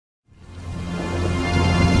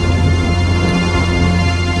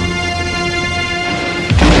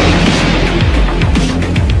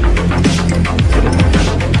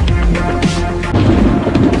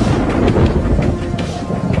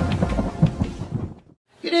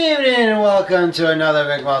Good evening and welcome to another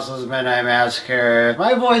McMuscles Midnight Massacre.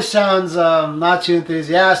 My voice sounds not too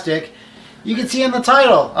enthusiastic. You can see in the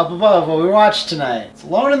title up above what we watched tonight. It's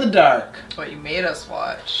Alone in the Dark. What you made us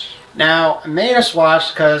watch. Now, I made us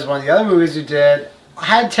watch because one of the other movies we did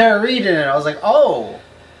had Tara Reid in it. I was like, oh.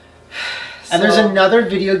 And there's another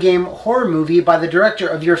video game horror movie by the director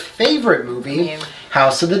of your favorite movie,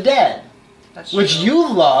 House of the Dead. Which you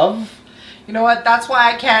love. You know what? That's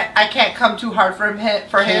why I can't come too hard for him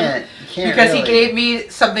because really. He gave me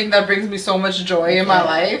something that brings me so much joy in my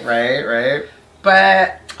life. Right.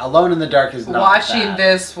 But Alone in the Dark is not watching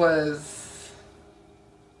this was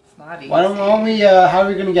it's not easy. Why don't we how are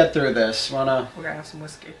we gonna get through this? We're gonna have some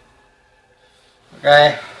whiskey.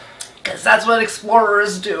 Okay. Because that's what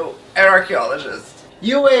explorers do and archaeologists.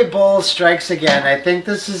 Uwe Boll strikes again. I think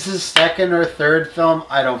this is his second or third film.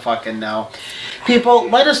 I don't fucking know. People,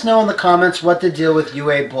 let us know in the comments what the deal with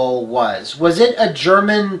Uwe Boll was. Was it a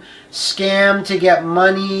German scam to get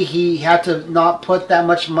money? He had to not put that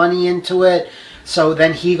much money into it, so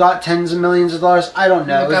then he got tens of millions of dollars? I don't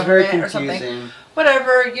know. It was very confusing.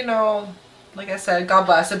 Whatever, you know, like I said, God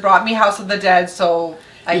bless. It brought me House of the Dead, so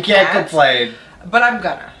I can't complain. But I'm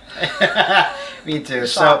gonna. Me too.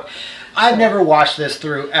 So I've never watched this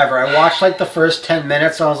through ever. I watched like the first 10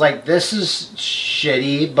 minutes and I was like, this is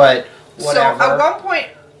shitty, but whatever. So at one point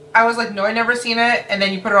I was like, no, I never seen it, and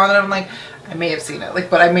then you put it on and I'm like, I may have seen it, like,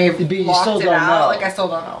 but I may have blocked it out. Like, I still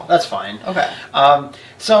don't know. That's fine. Okay.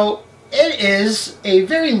 So it is a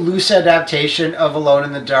very loose adaptation of Alone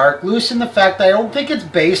in the Dark. Loose in the fact that I don't think it's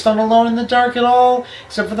based on Alone in the Dark at all,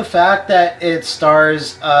 except for the fact that it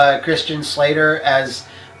stars Christian Slater as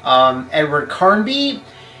Edward Carnby.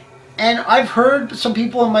 And I've heard some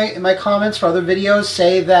people in my comments for other videos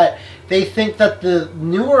say that they think that the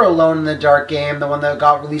newer Alone in the Dark game, the one that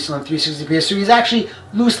got released on the 360 PS3, is actually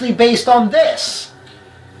loosely based on this.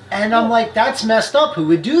 And I'm like, that's messed up. Who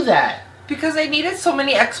would do that? Because I needed so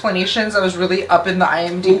many explanations. I was really up in the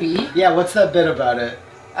IMDb. Yeah, what's that bit about it?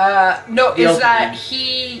 No, is that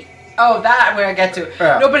he... Oh, that I'm gonna get to.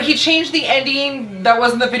 Yeah. No, but he changed the ending that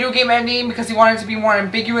wasn't the video game ending because he wanted it to be more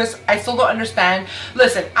ambiguous. I still don't understand.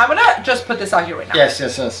 Listen, I'm gonna just put this out here right now.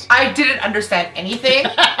 Yes. I didn't understand anything.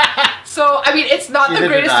 So, I mean, it's not the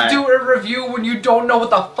greatest to do a review when you don't know what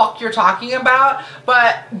the fuck you're talking about.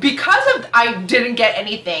 But because of I didn't get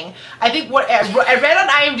anything, I think what I read on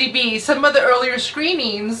IMDb, some of the earlier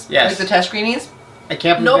screenings, like the test screenings,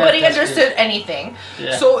 nobody understood anything.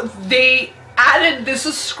 Yeah. So they added this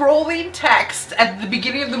scrolling text at the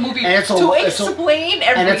beginning of the movie to explain everything.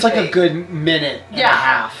 And it's like a good minute and a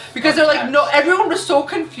half. Because they're like, no, everyone was so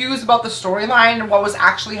confused about the storyline and what was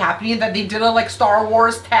actually happening that they did a like Star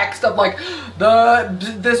Wars text of like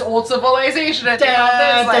this old civilization and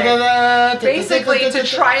this, basically to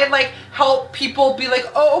try and like help people be like,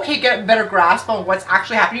 oh, okay, get a better grasp on what's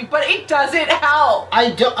actually happening, but it doesn't help.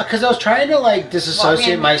 I don't, because I was trying to like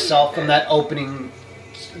disassociate myself from that opening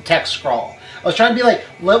text scroll. I was trying to be like,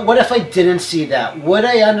 what if I didn't see that? Would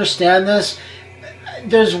I understand this?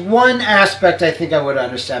 There's one aspect I think I would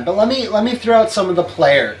understand, but let me throw out some of the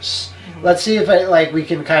players. Let's see if we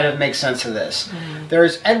can kind of make sense of this.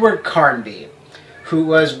 There's Edward Carnby, who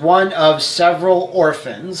was one of several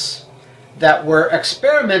orphans that were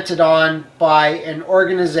experimented on by an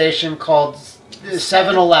organization called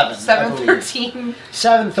 7-Eleven. 713.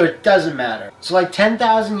 713, doesn't matter. So like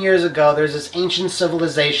 10,000 years ago, there's this ancient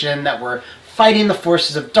civilization that were fighting the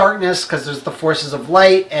forces of darkness because there's the forces of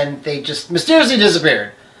light, and they just mysteriously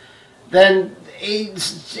disappeared. Then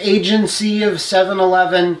agency of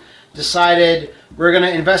 7-Eleven decided we're going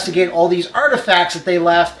to investigate all these artifacts that they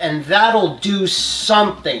left, and that'll do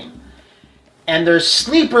something. And there's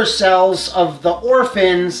sleeper cells of the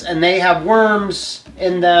orphans, and they have worms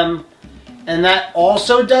in them. And that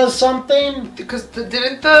also does something? Because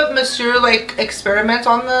didn't the monsieur, like, experiment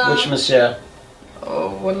on the... Which monsieur?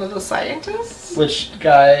 Oh, one of the scientists? Which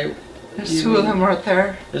guy? There's two of them right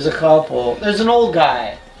there. There's a couple. There's an old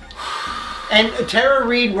guy. And Tara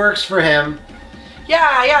Reid works for him.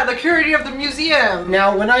 Yeah, the curator of the museum.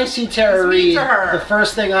 Now, when I see Tara Reid, the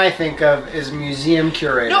first thing I think of is museum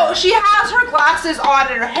curator. No, she has her glasses on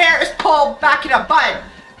and her hair is pulled back in a bun.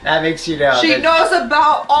 That makes you know. She knows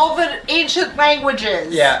about all the ancient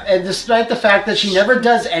languages. Yeah, and despite the fact that she never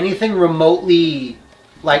does anything remotely,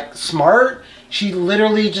 like, smart, she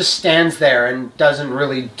literally just stands there and doesn't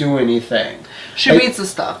really do anything. She reads the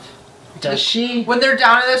stuff. Does she? When they're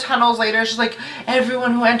down in the tunnels later, she's like,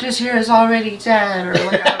 everyone who enters here is already dead. Or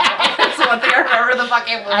like, that's the one thing I remember remember the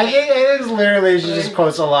fucking movie. I think it's literally she just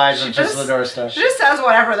quotes a line from Fist of the North Star. She just says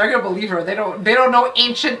whatever. They're gonna believe her. They don't know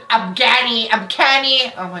ancient Afghani.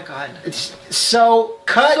 Oh my god. So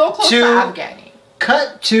cut so close to Afghani.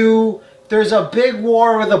 Cut to. There's a big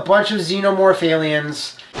war with a bunch of xenomorph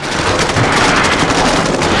aliens.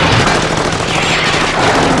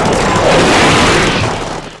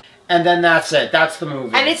 And then that's it. That's the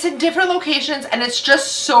movie. And it's in different locations, and it's just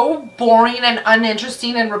so boring and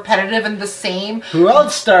uninteresting and repetitive and the same. Who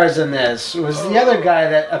else stars in this? It was the other guy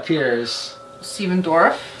that appears. Stephen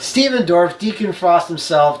Dorff? Stephen Dorff, Deacon Frost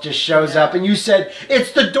himself, just shows up, and you said,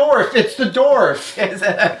 "It's the Dorff! It's the Dorff!" I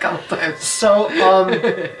said that a couple times. So,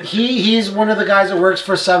 he's one of the guys that works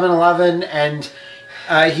for 7-Eleven, and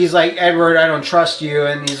he's like, "Edward, I don't trust you,"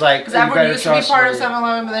 and he's like, because Edward used to be part of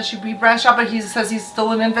 7-Eleven, but then she branched out, but he says he's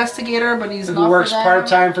still an investigator, but he's not. Who works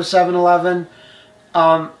part-time for 7-Eleven.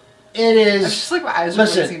 It is... It's just like my eyes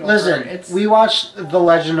listen, we watched The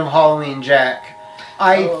Legend of Halloween Jack.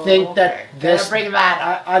 I think that this... Bring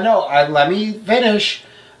that. I know. Let me finish.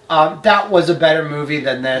 That was a better movie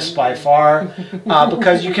than this by far,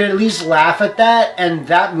 because you could at least laugh at that, and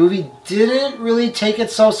that movie didn't really take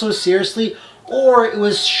itself so seriously, or it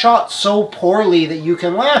was shot so poorly that you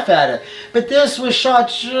can laugh at it. But this was shot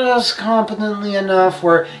just competently enough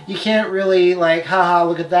where you can't really, like, haha,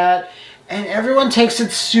 look at that. And everyone takes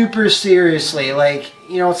it super seriously. Like,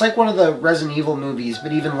 you know, it's like one of the Resident Evil movies,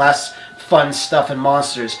 but even less fun stuff and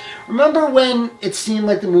monsters. Remember when it seemed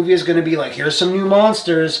like the movie was going to be like, here's some new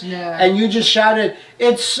monsters, and you just shouted,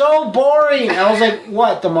 "It's so boring!" And I was like,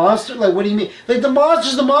 what, the monster? Like, what do you mean? Like, the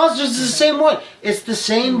monsters is the same one. It's the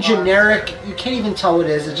same generic, you can't even tell what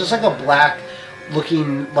it is. It's just like a black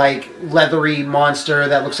looking, like, leathery monster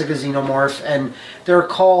that looks like a xenomorph, and they're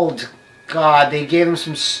called... God, they gave them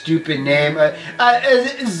some stupid name.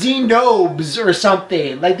 Xenobes or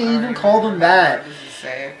something. Like, they even call them that.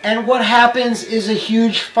 And what happens is a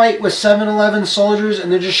huge fight with 7-Eleven soldiers, and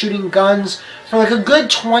they're just shooting guns for like a good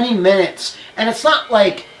 20 minutes. And it's not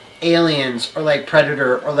like Aliens or like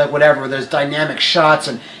Predator or like whatever. There's dynamic shots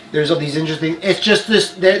and there's all these interesting... It's just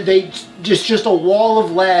this... just a wall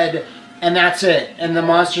of lead... And that's it. And the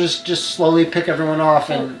monsters just slowly pick everyone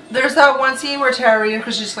off. And there's that one scene where Tara Reid and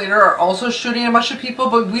Christian Slater are also shooting a bunch of people,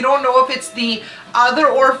 but we don't know if it's the other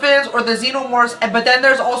orphans or the xenomorphs. But then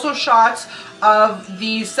there's also shots of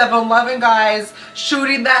the 7-Eleven guys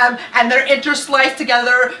shooting them, and they're interspliced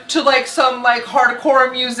together to like some like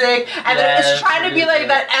hardcore music, and then it's trying to be like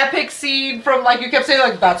that epic scene from like, you kept saying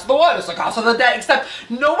like, that's the one, it's like House of the Dead, except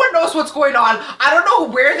no one knows what's going on. I don't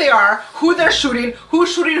know where they are, who they're shooting,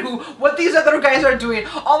 who's shooting who, what these other guys are doing.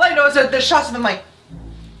 All I know is that the shots have been like,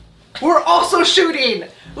 we're also shooting.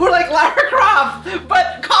 We're like Lara Croft,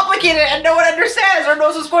 but complicated, and no one understands or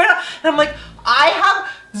knows what's going on. And I'm like, I have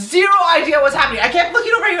zero idea what's happening. I kept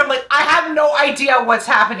looking over here, I'm like, I have no idea what's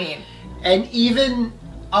happening. And even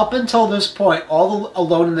up until this point, all the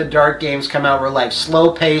Alone in the Dark games come out were like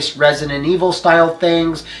slow-paced Resident Evil style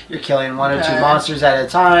things. You're killing one or two monsters at a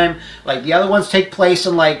time. Like the other ones take place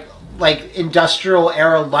in like industrial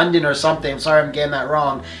era London or something. I'm sorry I'm getting that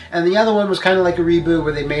wrong. And the other one was kind of like a reboot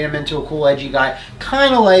where they made him into a cool edgy guy.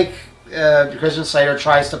 Kind of like Christian Slater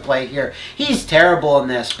tries to play here. He's terrible in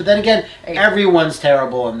this. But then again, everyone's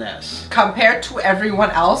terrible in this. Compared to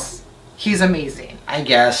everyone else, he's amazing. I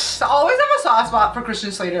guess. So I always have a soft spot for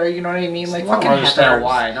Christian Slater, you know what I mean? Like, fucking Heathers. I don't understand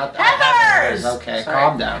why. Not that Heathers! Okay,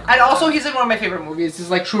 calm down. And also, he's in one of my favorite movies. He's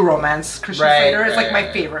like True Romance. Christian Slater is like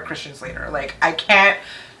my favorite Christian Slater. Like, I can't...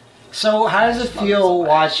 So, how does it feel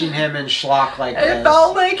watching him in schlock like this? It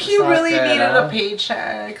felt like he really needed a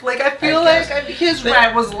paycheck. Like, I feel like his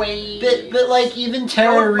rent was late. But like, even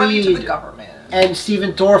Tara Reid to the government. And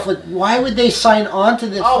Stephen Dorff, like, why would they sign on to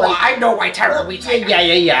this? Oh, like, I know why Tara Reid.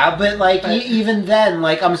 Yeah. But like, even then,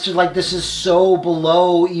 like, I'm just like, this is so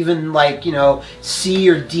below even like, you know, C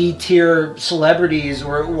or D tier celebrities.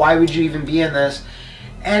 Or why would you even be in this?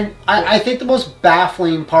 And I think the most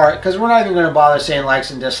baffling part, because we're not even going to bother saying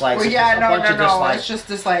likes and dislikes. Well, yeah, no, it's just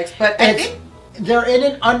dislikes. But I think they're in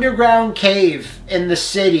an underground cave in the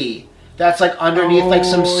city that's like underneath like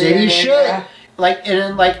some city shit, like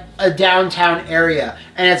in like a downtown area,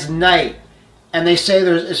 and it's night, and they say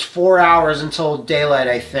it's 4 hours until daylight.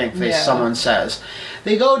 I think someone says.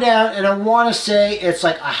 They go down, and I want to say it's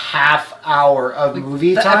like a half hour of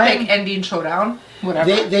movie time. The epic ending showdown.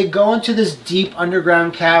 Whatever. They go into this deep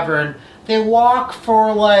underground cavern. They walk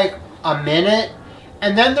for like a minute,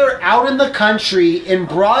 and then they're out in the country in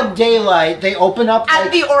broad daylight. They open up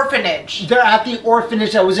at the orphanage. They're at the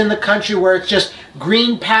orphanage that was in the country where it's just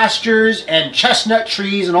green pastures and chestnut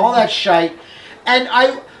trees and all that shite. And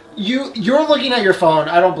You're looking at your phone.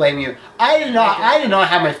 I don't blame you. I did not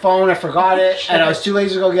have my phone. I forgot it, and I was too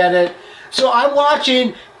lazy to go get it. So I'm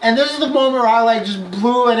watching, and this is the moment where I like just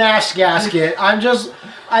blew an ass gasket.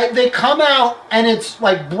 They come out, and it's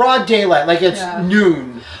like broad daylight, like it's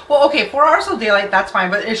noon. Well, okay, 4 hours of daylight, that's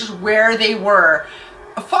fine, but it's just where they were.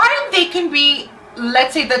 Fine, they can be.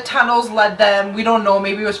 Let's say the tunnels led them. We don't know.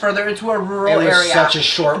 Maybe it was further into a rural area. It was such a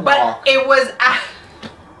short walk. But it was.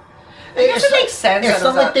 I guess it makes sense. It's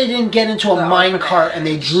not like they didn't get into a mine cart and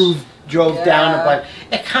they drove down a bunch.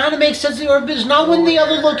 It kind of makes sense. It's not when the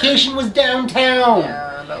other location was downtown.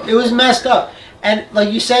 Yeah, it was messed up. And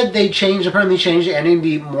like you said, apparently changed the ending to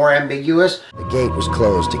be more ambiguous. The gate was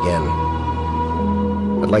closed again.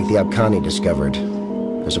 But like the Abkhani discovered,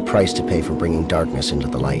 there's a price to pay for bringing darkness into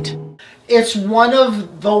the light. It's one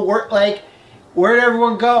of the where'd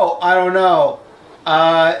everyone go? I don't know.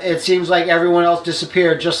 It seems like everyone else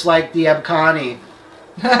disappeared, just like the Abkhani.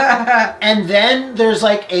 And then there's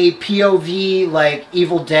like a POV, like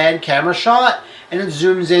Evil Dead camera shot, and it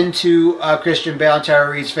zooms into Christian Bale and Tara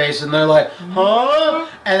Reid's face, and they're like, huh?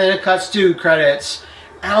 And then it cuts to credits.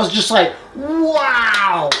 And I was just like,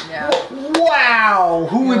 wow! Yeah. Wow!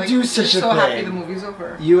 Who would do such a thing? I'm so happy the movie's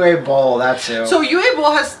over. Uwe Boll, that's who. So Uwe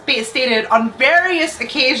Boll has stated on various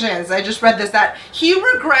occasions, I just read this, that he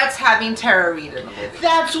regrets having Tara Reid in the movie.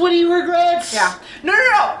 That's what he regrets? Yeah.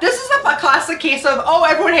 No. This is a classic case of, oh,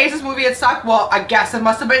 everyone hates this movie, it sucked. Well, I guess it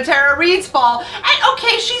must have been Tara Reid's fault. And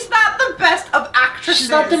okay, she's not the best of actresses.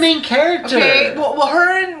 She's not the main character. Okay, well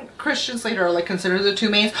her and Christian Slater are like considered the two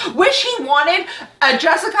mains. Wish he wanted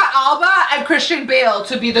Jessica Alba and Christian Bale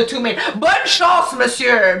to be the two main. Bonne chance,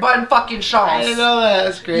 monsieur. Bonne fucking chance. I didn't know that.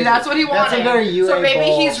 That's crazy. That's what he wanted. That's a very Uwe So maybe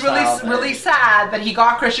Boll he's really sad that he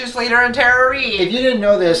got Christian Slater and Tara Reid. If you didn't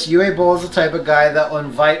know this, Uwe Boll is the type of guy that will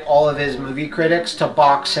invite all of his movie critics to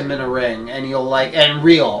box him in a ring, and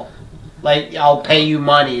I'll pay you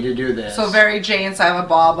money to do this. So very Jay and Silent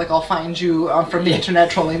Bob, like I'll find you from the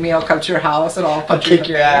internet trolling me, I'll come to your house and I'll kick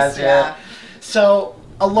your ass, yeah. So,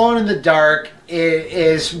 Alone in the Dark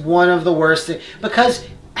is one of the worst things, because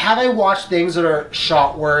have I watched things that are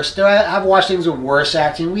shot worse? Do I have watched things with worse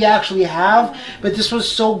acting? We actually have, but this was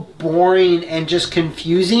so boring and just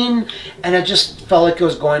confusing, and it just felt like it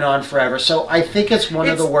was going on forever. So I think it's one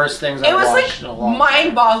of the worst things I've watched in a long time. It was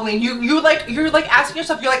like mind-boggling. You're like asking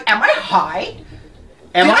yourself, you're like, am I high?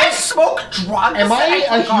 Did I smoke drugs? Am I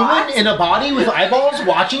a human in a body with eyeballs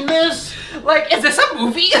watching this? Like, is this a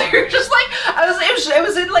movie? You're just like, it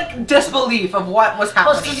was in like disbelief of what was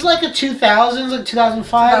happening. Plus, this is like a 2000s, like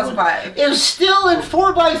 2005. 2005. It was still in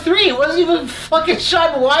 4:3. It wasn't even fucking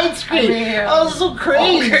shot in widescreen. That was so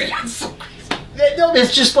crazy. Okay, that's so crazy. No,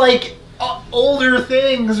 it's just like older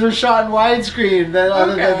things were shot in widescreen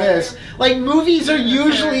other than this. Like, movies are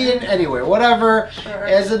usually in... Anyway, whatever.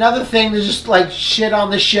 As another thing to just, like, shit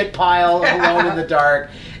on the shit pile Alone in the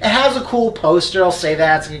Dark. It has a cool poster, I'll say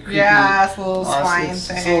that. It's like a creepy... Yeah, it's a little spine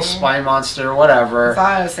thing. It's a little spine monster, whatever. I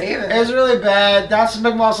thought I'd say that. It's really bad. That's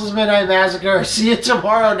McMuscles Midnight Massacre. See you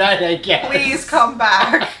tomorrow night, I guess. Please come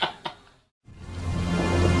back.